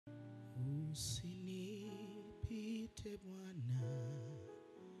Usinipite Bwana,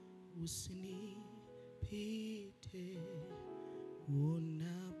 usinipite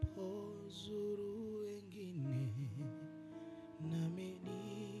unapozuru wengine, nami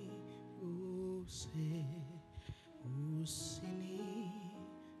niguse.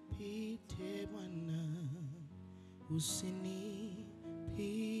 Usinipite Bwana, usinipite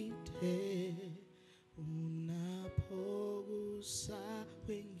unapogusa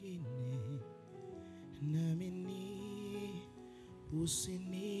wengine, nami ni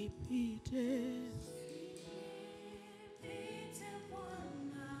usinipite.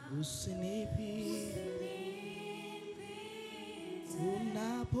 Usinipite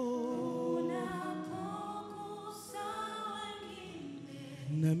unapogusa wengine,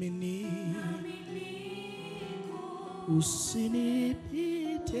 nami ni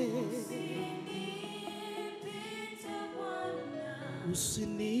usinipite.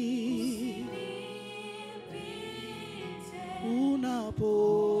 Usinipite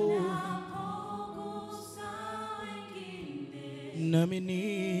unapogusa wengine, nami ni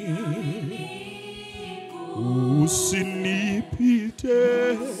usinipite.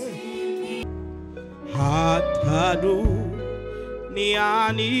 Hata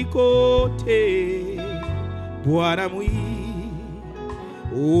duniani kote Bwana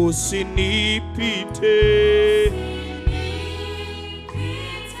usinipite.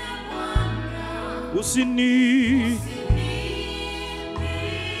 Usinipite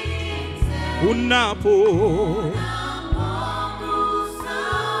unapogusa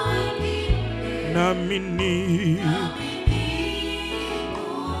wengine, nami ni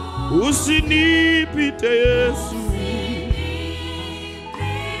usinipite Yesu.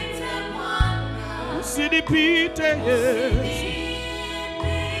 Usinipite Yesu.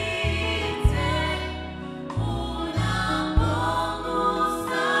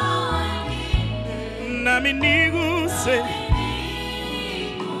 Nami niguse.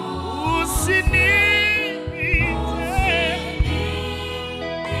 Usinipite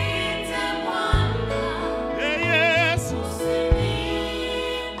Yesu.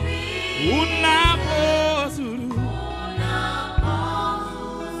 Unapozuru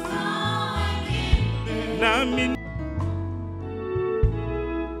nami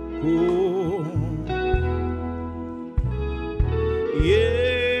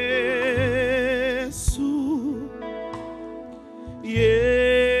Yesu,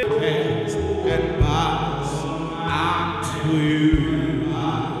 yes, and bows unto you,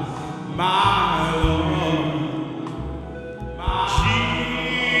 my Lord,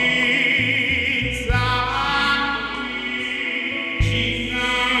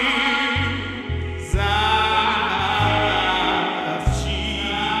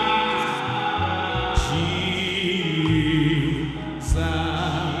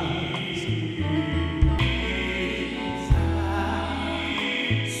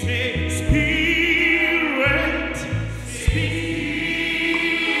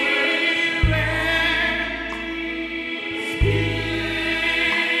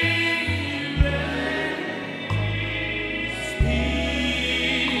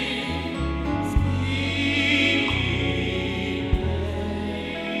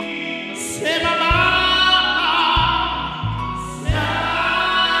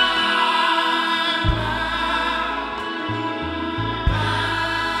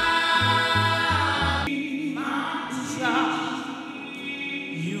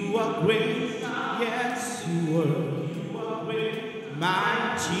 you are great, yes you are. You are great,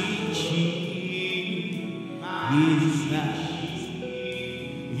 mighty Jesus.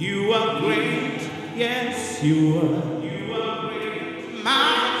 You are great, yes you are. You are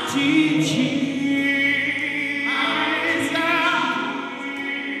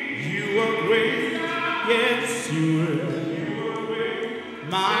great,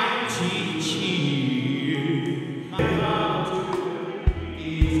 mighty Jesus.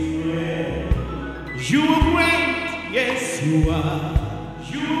 You are great, yes you are.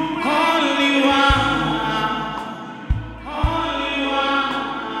 You only one.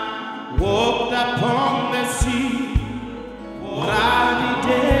 Walked upon the sea, every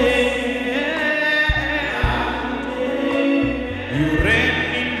day. You reign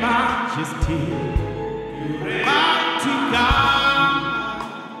in majesty, mighty God,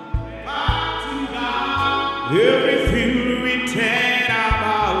 mighty God. Everything written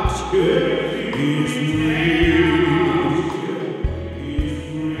about you is real.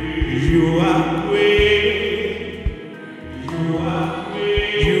 You are great. You are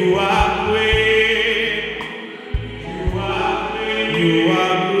great. You are great. You are great. You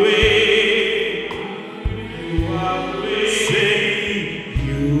are great. You are great. Say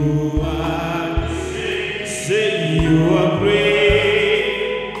you are.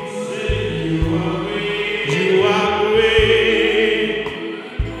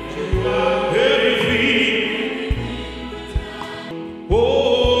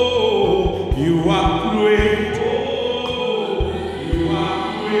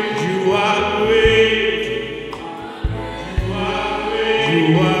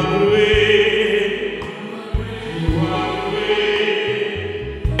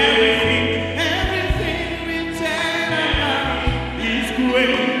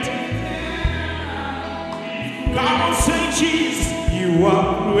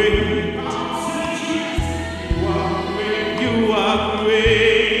 great. You are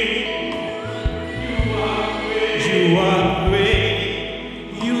great. You are great. You are great.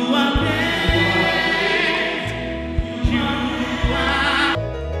 You are great. You are.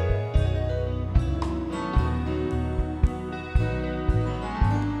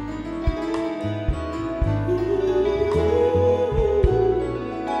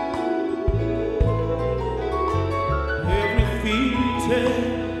 Everything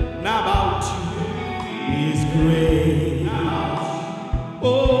written about you is great.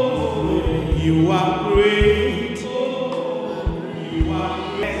 Oh, you are great. You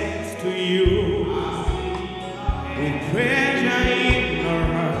are great to you. With treasure in our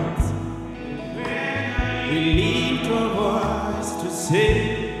hearts, we lift our voice to say,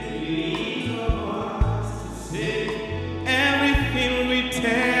 everything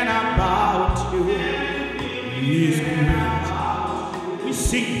written about you is great. We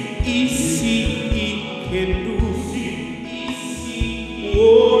sing, easy can do.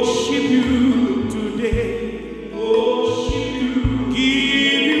 Worship you today. Worship you.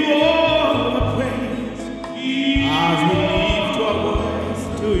 Give you all the praise. As we lift our voice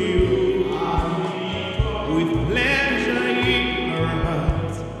to you. With pleasure in our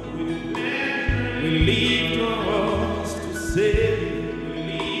hearts. We lift our voice to say,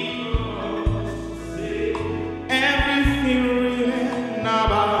 everything written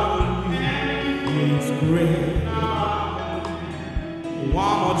about you is great.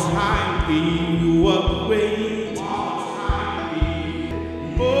 One more time, you are great.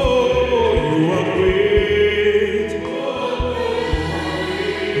 Oh, you are great.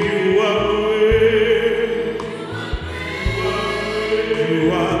 You are great. You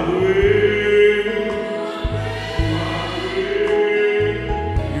are great.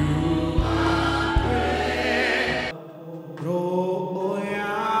 You are great. Roho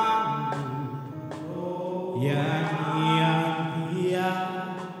yangu yaniambia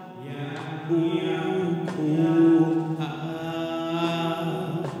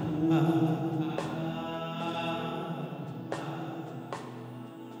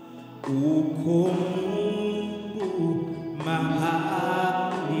uko Mungu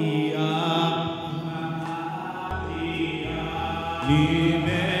mahali hapa.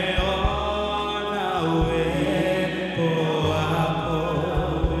 Nimeona uwepo wako.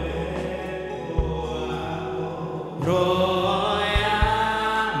 Roho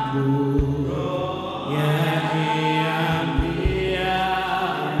yangu yaniambia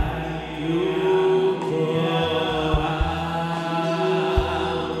yuko hapa.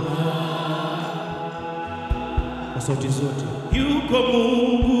 Kwa sauti zote, yuko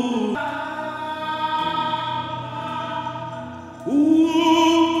Mungu.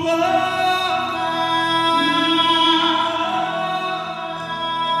 Uko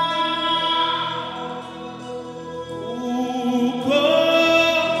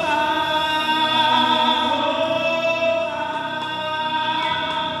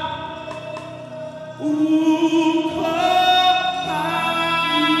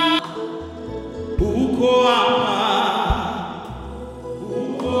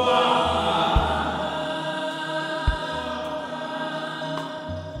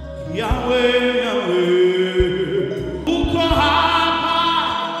Yahweh, Yahweh, uko hapa,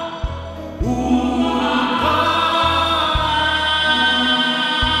 uko hapa,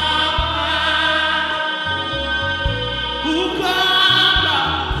 uko hapa,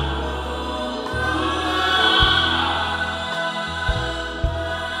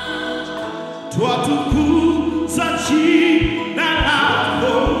 twatukuza jina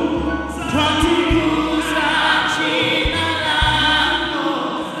lako, twatukuza jina lako.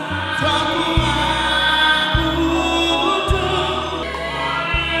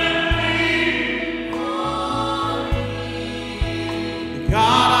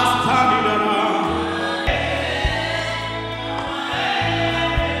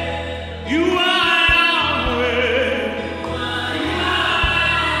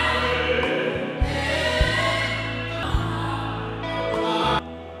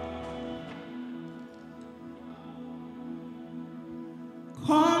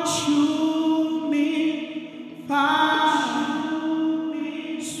 Consuming fire,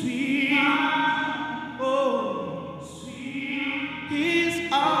 sweet, oh, sweet,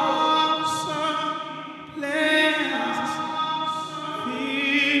 His awesome place.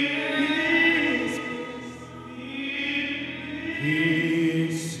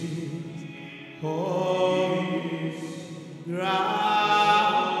 His holy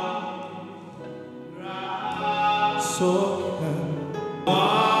ground, so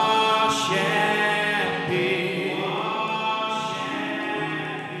worship Him.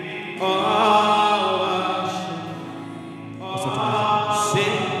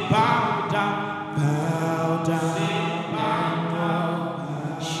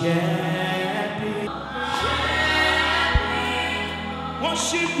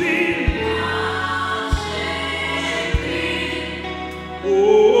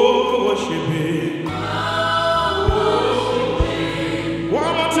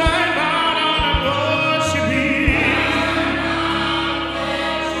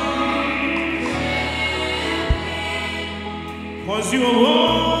 You are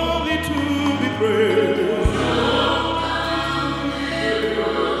worthy to be praised.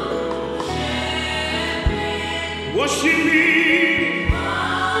 Worship me.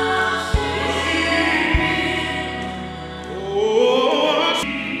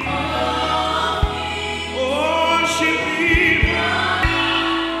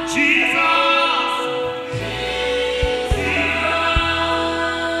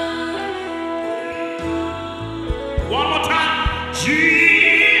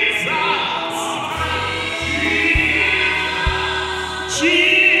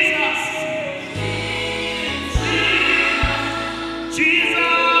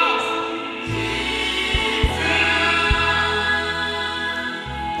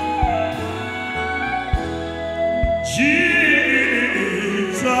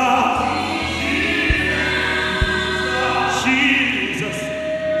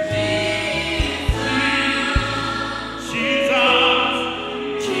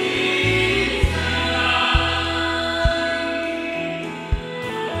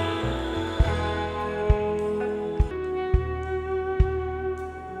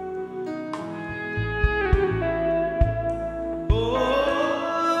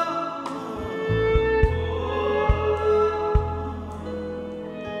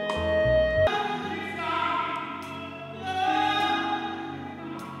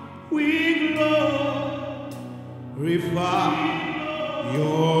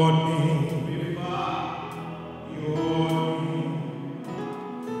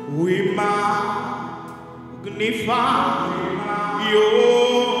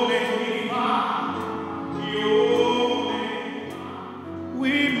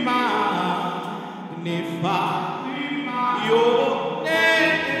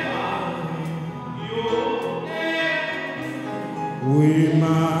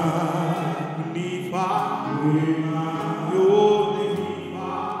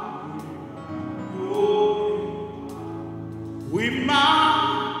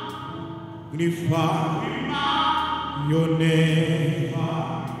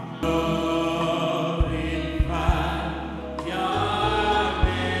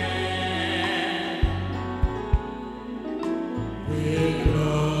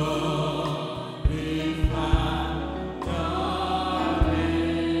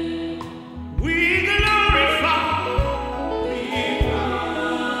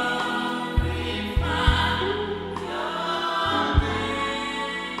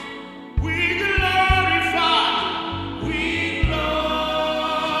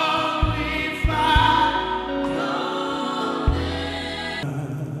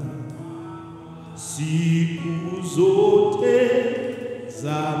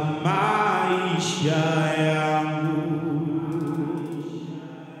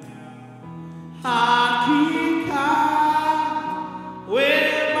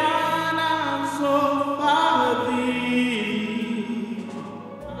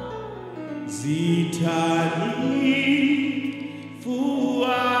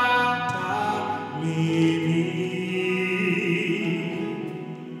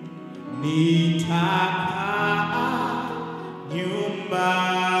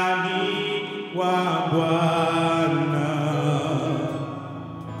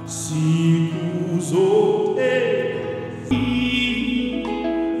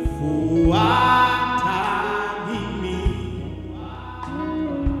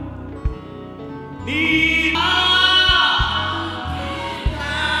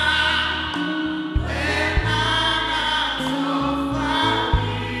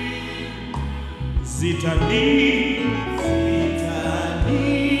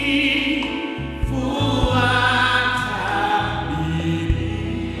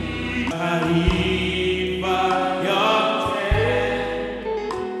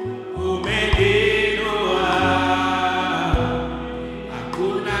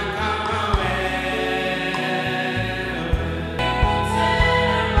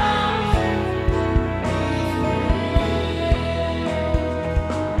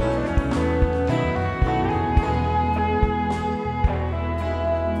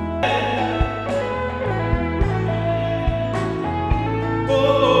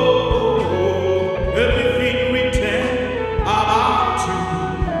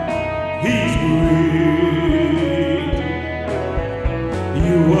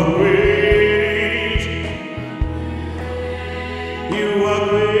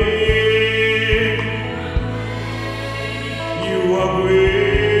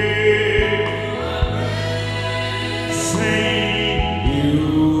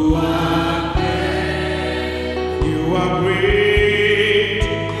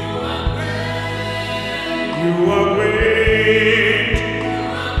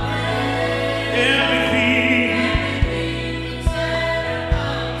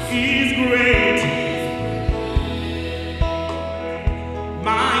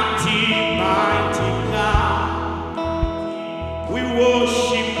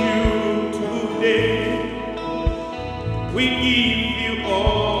 worship you today. We give you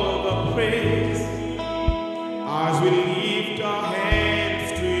all the praise as we lift our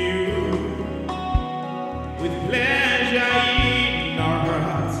hands to you with pleasure in our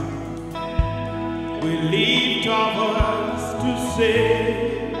hearts. We lift our voice to say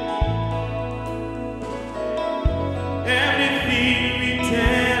everything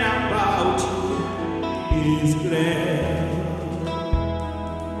written about you is glad.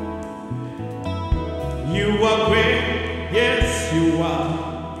 You are great, yes you are,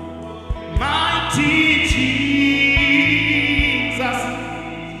 mighty Jesus.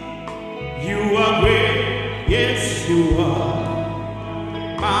 You are great, yes you are,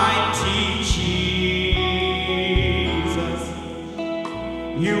 mighty Jesus.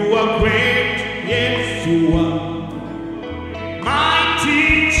 You are great, yes you are, mighty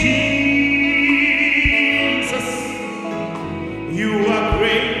Jesus. You are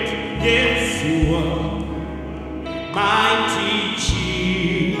great, yes you are, mighty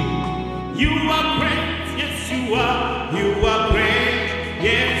Jesus. You are great, yes you are. You are great,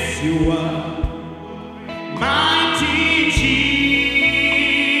 yes you are, mighty Jesus.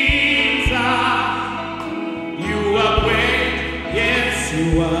 You are great, yes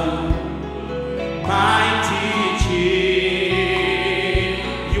you are, mighty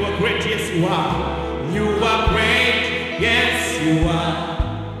Jesus. You are great, yes you are. You are great, yes you are,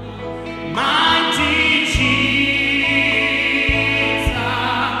 mighty Jesus.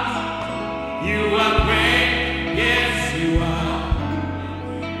 You are great, yes you are,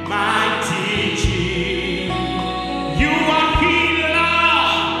 mighty Jesus. You are healer,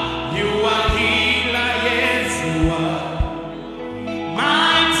 yes you are,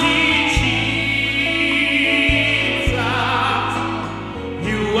 mighty Jesus.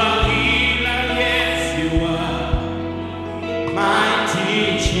 You are healer, yes you are, mighty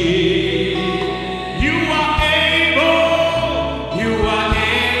Jesus. You are able,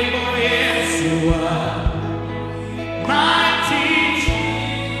 yes you are, mighty Jesus.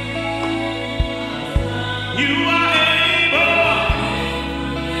 You are able,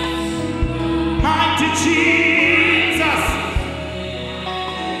 mighty Jesus.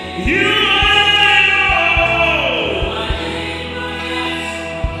 You are able,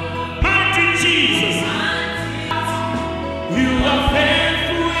 mighty Jesus. You are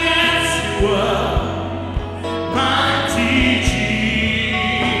faithful, yes you are, mighty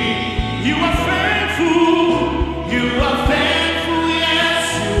Jesus. You are faithful, yes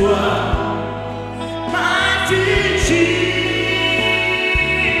you are, mighty Jesus.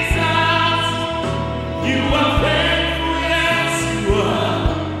 You are faithful, yes you are,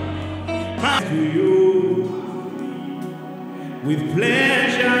 mighty you with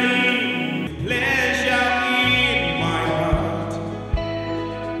pleasure in my heart.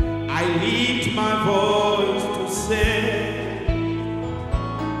 I lift my voice to say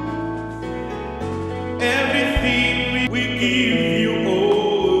everything we give you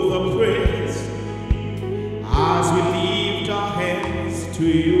all the praise as we lift our hands to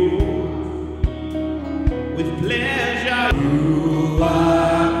you with pleasure. You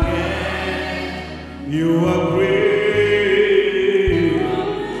are great, you are great.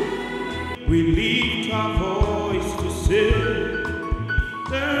 We lift our voice to say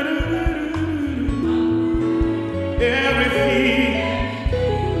everything.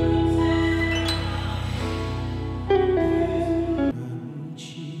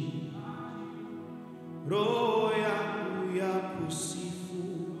 Roho yangu ya kusifu,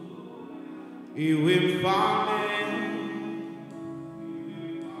 iwe mfalme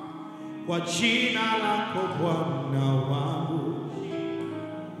kwa jina lako Bwana wangu.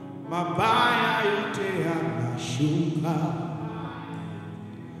 Mabaya yote yanashuka.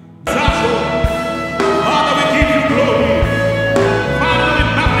 Father, we give you glory. Father, we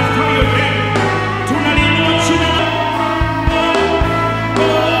magnify your name. Tunalinua jina lako.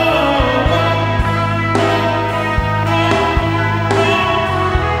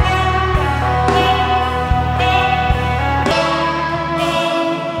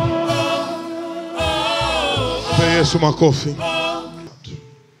 Yesu makofi.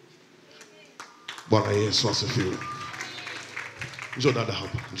 Bwana Yesu asifiwe. Njoo dada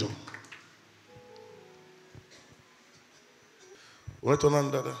hapa, njoo. Unaitwa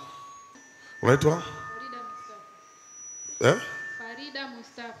nani dada? Unaitwa? Farida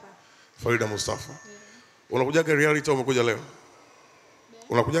Mustafa. Farida Mustafa. Unakujaga reality au umekuja leo?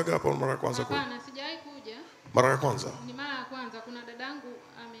 Unakujaga hapa mara ya kwanza kweli? Hapana, sijawahi kuja. Mara ya kwanza? Ni mara ya kwanza. Kuna dadangu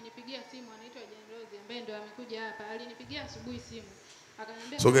amenipigia simu, anaitwa Jenrozi, ambaye ndio amekuja hapa. Alinipigia asubuhi simu.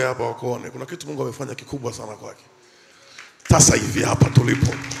 Akaniambia sogea hapa wakuone. Kuna kitu Mungu amefanya kikubwa sana kwake. sasa hivi hapa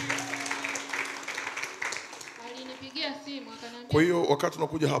tulipo. Alinipigia simu akaniambia. Kwa hiyo wakati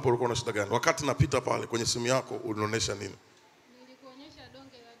unakuja hapa ulikuwa na shida gani? Wakati napita pale kwenye simu yako ulionyesha nini? Nilikuonyesha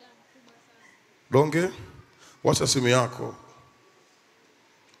donge la damu kubwa sana. Donge? Wacha simu yako.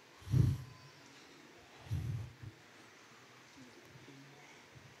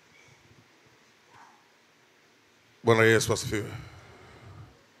 Bwana Yesu asifiwe.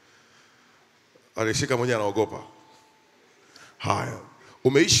 Alishika mwenye anaogopa. Haya.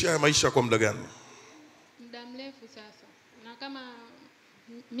 Umeishi haya maisha kwa muda gani? Muda mrefu sasa. Na kama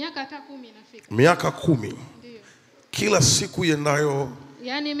miaka hata 10 inafika. Miaka 10. Ndio. Kila siku iendayo.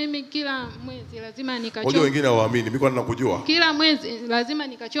 Yaani mimi kila mwezi lazima nikachome. Unajua wengine hawaamini, mimi kwa ninakujua. Kila mwezi lazima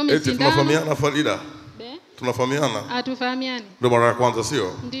nikachome sindano. Tunafahamiana Farida? Be? Tunafahamiana? Hatufahamiani. Ndio mara ya kwanza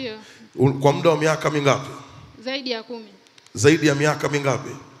sio? Ndio. Kwa muda wa miaka mingapi? Zaidi ya 10. Zaidi ya miaka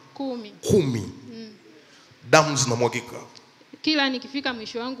mingapi? 10. 10. Damu zinamwagika. Kila nikifika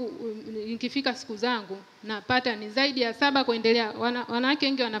mwisho wangu, nikifika siku zangu, napata ni zaidi ya 7 kuendelea. Wanawake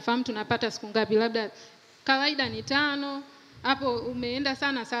wengi wanafahamu tunapata siku ngapi, labda kawaida ni 5, hapo umeenda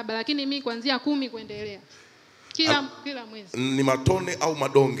sana 7, lakini mimi kuanzia 10 kuendelea. Kila mwezi. Ni matone au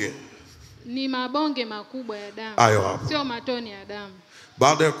madonge? Ni mabonge makubwa ya damu. Hayo hapo. Sio matone ya damu.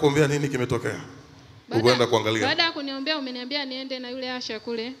 Baada ya kuombea nini kimetokea? Ukwenda kuangalia. Baada ya kuniombea umeniambia niende na yule Asha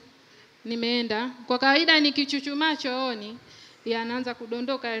kule. Nimeenda. Kwa kawaida nikichuchumaa chooni yanaanza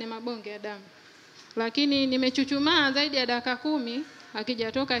kudondoka yale mabonge ya damu. Lakini nimechuchumaa zaidi ya dakika 10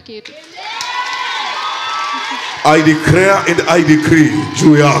 hakijatoka kitu. I declare and I decree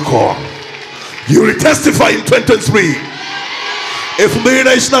juu yako. You will testify in 2023.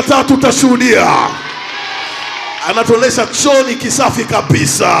 2023 utashuhudia. Anatuonesha chooni kisafi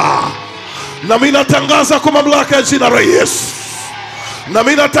kabisa. Na mimi natangaza kwa mamlaka ya jina la Yesu. Na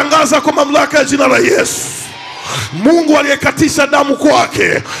mimi natangaza kwa mamlaka ya jina la Yesu. Mungu aliyekatisha damu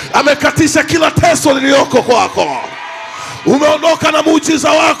kwake amekatisha kila teso lililoko kwako. Umeondoka na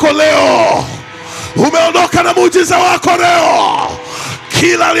muujiza wako leo. Umeondoka na muujiza wako leo.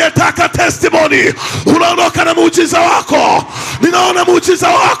 Kila aliyetaka testimony unaondoka na muujiza wako. Ninaona muujiza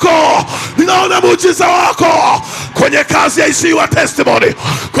wako. Ninaona muujiza wako. Kwenye kazi ya isiwa testimony.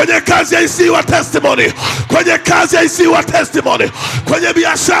 Kwenye kazi ya isiwa testimony. Kwenye kazi ya isiwa testimony. Kwenye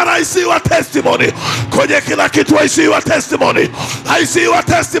biashara isiwa testimony. Kwenye kila kitu isiwa testimony. Isiwa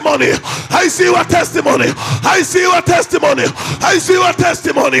testimony. Isiwa testimony. Isiwa testimony. Isiwa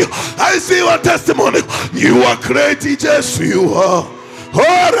testimony. Isiwa testimony. You are great, Jesus. You are.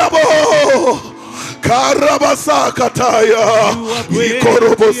 Horabo Karabasa Kataya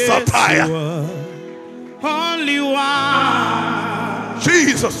Ikorobo Sataya. Only one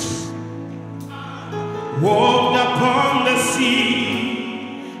Jesus walked upon the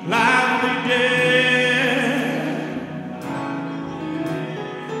sea like the dead.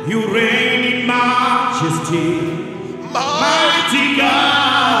 You reign in majesty, mighty God.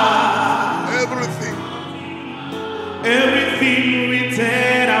 Everything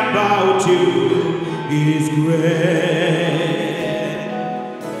written about you is great.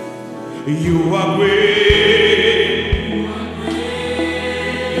 You are great.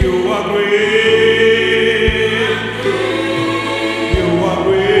 You are great. You are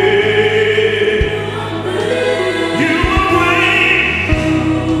great. You are great.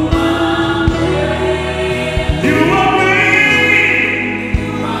 You are great.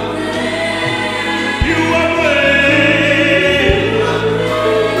 You are great.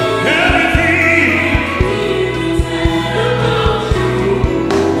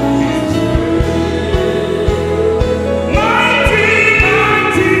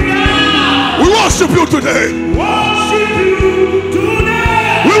 worship you today. Worship you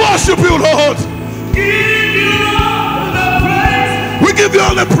today. We worship you, Lord. Give you all the praise. We give you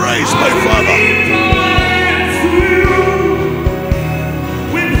all the praise, my Father.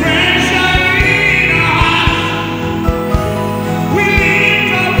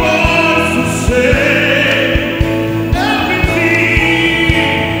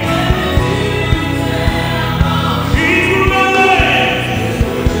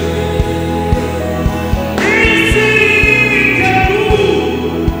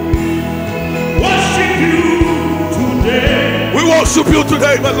 Worship you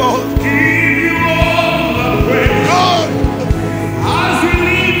today, my Lord. Give you all the praise. God, as we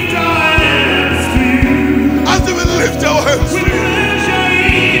lift our hands to you, as we lift our hands, with pleasure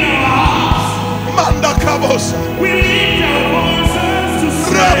in our hearts, Manda Kabosha, we lift our voices to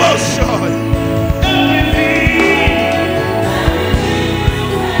say Rabashai.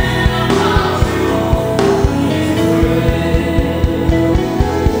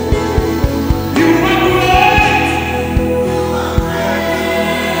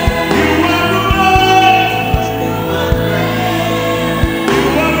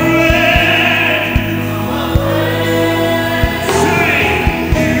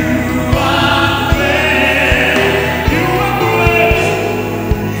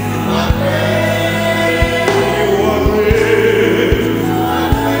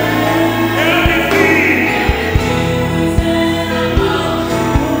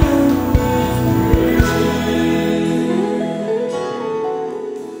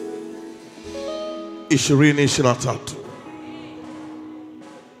 2023.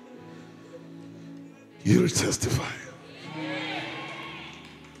 You will testify.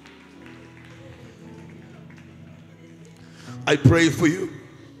 I pray for you.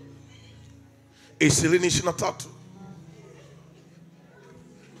 2023.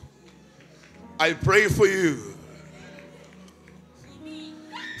 I pray for you.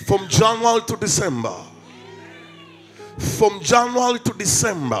 From January to December. From January to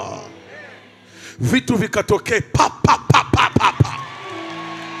December. Vitu vikatoke pa pa pa pa pa pa.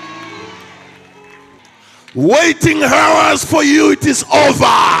 Waiting hours for you, it is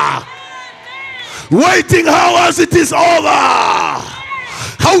over. Waiting hours, it is over.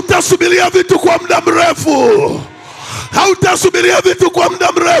 Hautasubiria vitu kwa muda mrefu. Hautasubiria vitu kwa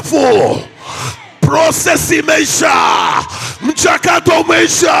muda mrefu. Process imeisha. Mchakato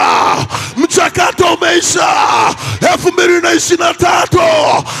umeisha. Mchakato umeisha.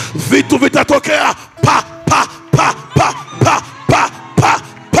 2023 vitu vitatokea pa pa pa pa pa pa pa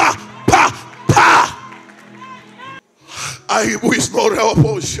pa pa pa. Aibu is not our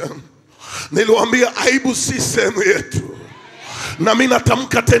portion. Niliwaambia aibu si sehemu yetu. Na mimi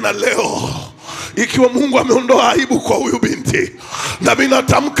natamka tena leo, ikiwa Mungu ameondoa aibu kwa huyu binti, na mimi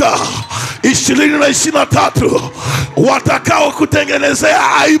natamka 2023 watakao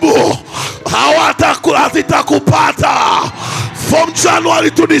kutengenezea aibu hawatakupata. From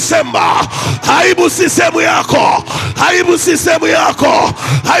January to December, aibu si sehemu yako. Aibu si sehemu yako.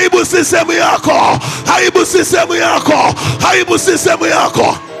 Aibu si sehemu yako. Aibu si sehemu yako. Aibu si sehemu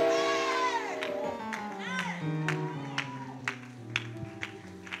yako.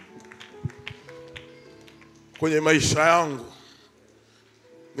 Kwenye maisha yangu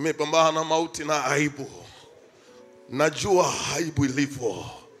nimepambana na mauti na aibu. Najua aibu ilivyo.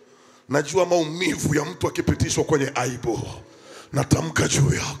 Najua maumivu ya mtu akipitishwa kwenye aibu. Natamka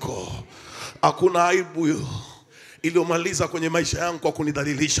juu yako, hakuna aibu iliyomaliza kwenye maisha yangu kwa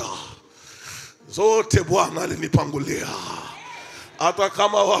kunidhalilisha. Zote Bwana alinipangulia. Hata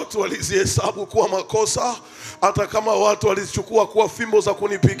kama watu walizihesabu kuwa makosa, hata kama watu walizichukua kuwa fimbo za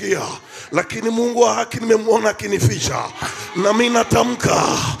kunipigia, lakini Mungu wa haki nimemwona akinificha. Na mimi natamka,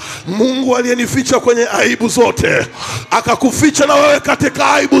 Mungu aliyenificha kwenye aibu zote akakuficha na wewe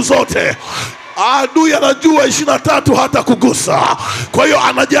katika aibu zote. Adui anajua 23 hata kugusa. Kwa hiyo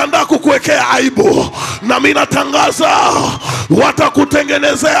anajiandaa kukuwekea aibu. Na mimi natangaza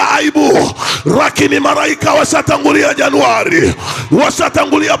watakutengenezea aibu. Lakini malaika washatangulia Januari,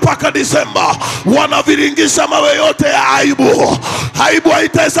 washatangulia paka Disemba, wanaviringisha mawe yote ya aibu. Aibu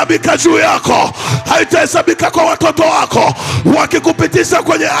haitahesabika juu yako. Haitahesabika kwa watoto wako. Wakikupitisha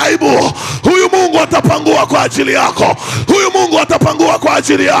kwenye aibu, huyu Mungu atapangua kwa ajili yako. Huyu Mungu atapangua kwa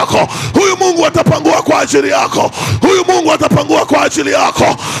ajili yako. Huyu Mungu atapangua kwa ajili yako. Huyu Mungu atapangua kwa ajili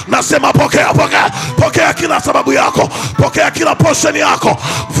yako. Nasema pokea, pokea, pokea kila sababu yako. Pokea kila portion yako.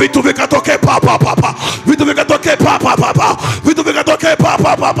 Vitu vikatoke pa pa pa pa. Vitu vikatoke pa pa pa pa. Vitu vikatoke pa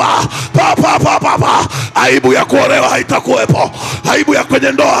pa pa pa. Pa pa pa pa pa. Aibu ya kuolewa haitakuwepo. Aibu ya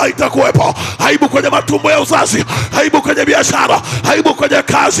kwenye ndoa haitakuwepo. Aibu kwenye matumbo ya uzazi. Aibu kwenye biashara. Aibu kwenye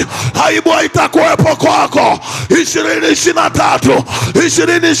kazi. Aibu haitakuwepo kwako. 2023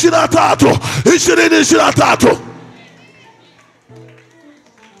 2023 2023.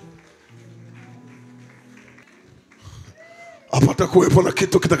 Hapata kuwepo na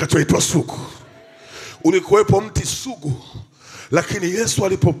kitu kitakachoitwa sugu. Ulikuwepo mti sugu, lakini Yesu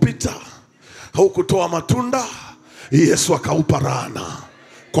alipopita haukutoa matunda. Yesu akaupa laana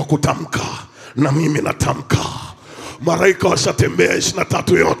kwa kutamka. Na mimi natamka, malaika washatembea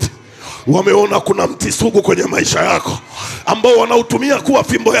 23 yote, wameona kuna mti sugu kwenye maisha yako ambao wanautumia kuwa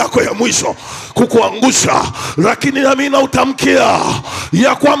fimbo yako ya mwisho kukuangusha. Lakini nami nautamkia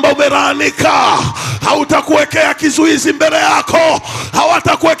ya kwamba umelaanika. Hautakuwekea kizuizi mbele yako.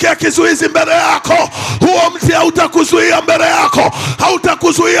 Hawatakuwekea kizuizi mbele yako. Huo mti hautakuzuia mbele yako.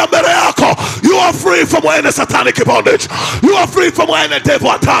 Hautakuzuia mbele yako. You are free from any satanic bondage. You are free from any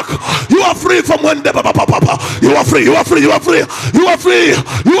devil attack. You are free from when the papa. You are free. You are free. You are free. You are free.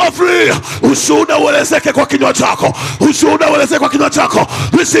 You are free. Ushuhuda uelezeke kwa kinywa chako. Ushuhuda uelezeke kwa kinywa chako.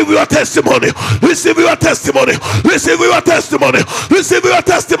 Receive your testimony. Receive your testimony. Receive your testimony. Receive your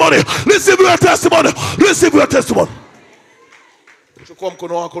testimony. Receive your testimony. Receive your testimony. Chukua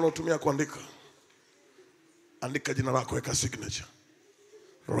mkono wako unaotumia kuandika. Andika jina lako, weka signature.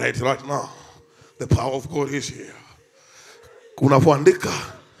 Right now. The power of God is here. Unapoandika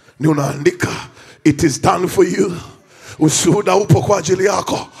ni unaandika, it is done for you. Ushuhuda upo kwa ajili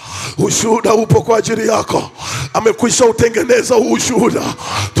yako. Ushuhuda upo kwa ajili yako. Amekwisha utengeneza ushuhuda.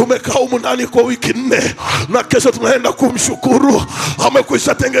 Tumekaa humu ndani kwa wiki 4 na kesho tunaenda kumshukuru.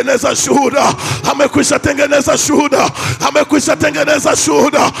 Amekwisha tengeneza shuhuda, amekwisha tengeneza shuhuda, amekwisha tengeneza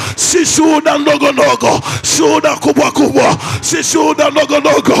shuhuda. Si shuhuda ndogo ndogo, shuhuda kubwa kubwa. Si shuhuda ndogo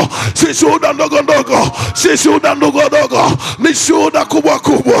ndogo, si shuhuda ndogo ndogo, si shuhuda ndogo ndogo, ni shuhuda kubwa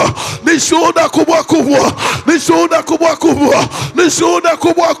kubwa, ni shuhuda kubwa kubwa, ni shuhuda kubwa kubwa, ni shuhuda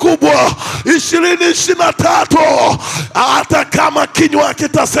kubwa kubwa. 2023 hata kama kinywa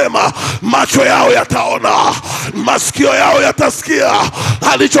kitasema, macho yao yataona, masikio yao yatasikia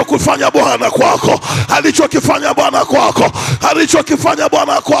alichokufanya Bwana kwako, alichokifanya Bwana kwako, alichokifanya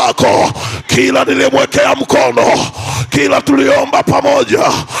Bwana kwako. Kila nilimwekea mkono, kila tuliomba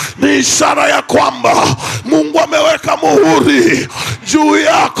pamoja, ni ishara ya kwamba Mungu ameweka muhuri juu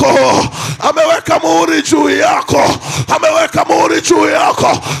yako, ameweka muhuri juu yako, ameweka muhuri juu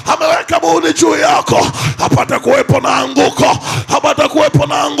yako, ameweka muhuri juu yako. Hapata kuwepo na anguko, hapata kuwepo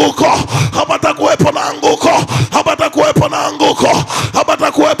na anguko, hapata kuwepo na anguko, hapata kuwepo na anguko,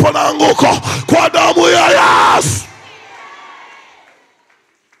 hapata kuwepo na anguko, kwa damu ya Yesu.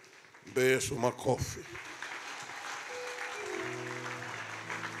 Yesu, makofi.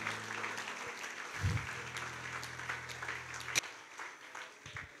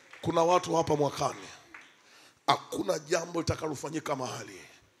 Kuna watu hapa mwakani, hakuna jambo litakalofanyika mahali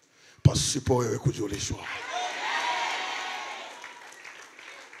pasipo wewe kujulishwa.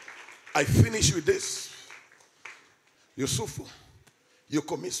 I finish with this. Yusufu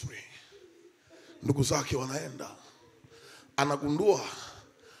yuko Misri, ndugu zake wanaenda, anagundua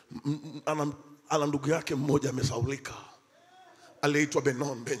ana ndugu yake mmoja amesaulika, aliitwa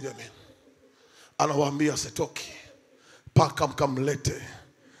Benjamin. Anawaambia sitoki paka mkamlete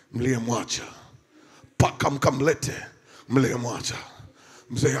mliyemwacha, paka mkamlete mliyemwacha.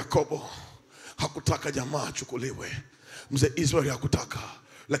 Mzee Yakobo hakutaka jamaa achukuliwe, mzee Israeli hakutaka,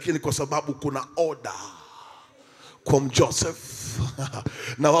 lakini kwa sababu kuna order kwa Joseph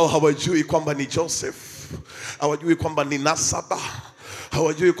na wao hawajui kwamba ni Joseph, hawajui kwamba ni nasaba,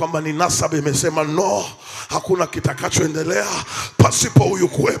 hawajui kwamba ni nasaba imesema no, hakuna kitakachoendelea pasipo huyu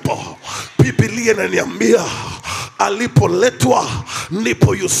kuwepo. Biblia inaniambia alipoletwa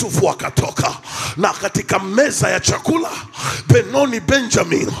ndipo Yusufu akatoka, na katika meza ya chakula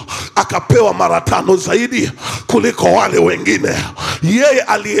Benjamin akapewa mara 5 zaidi kuliko wale wengine. Yeye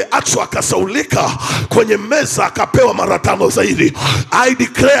aliyeachwa akasaulika kwenye meza akapewa mara 5 zaidi. I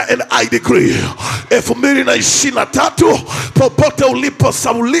declare and I decree 2023 popote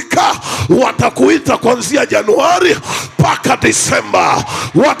uliposaulika, watakuita kuanzia Januari mpaka Disemba.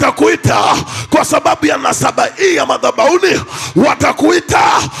 Watakuita kwa sababu ya nasaba hii ya madhabahuni,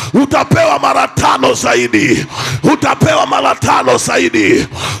 watakuita, utapewa mara 5 zaidi, utapewa mara 5 zaidi,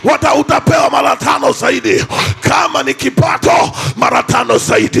 utapewa mara 5 zaidi. Kama ni kipato, mara 5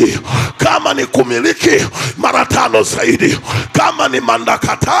 zaidi. Kama ni kumiliki, mara 5 zaidi. Kama ni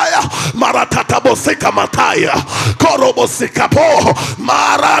mandakataya, mara tatabosika mataya, korobosika po,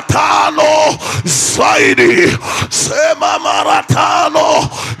 mara 5 zaidi. Sema mara 5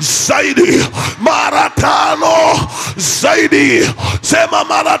 zaidi, mara 5 zaidi. Sema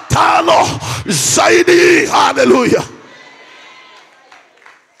mara 5 zaidi. Hallelujah.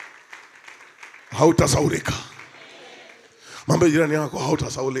 Hautasaulika. Mambo jirani yako,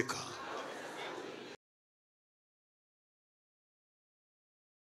 hautasaulika.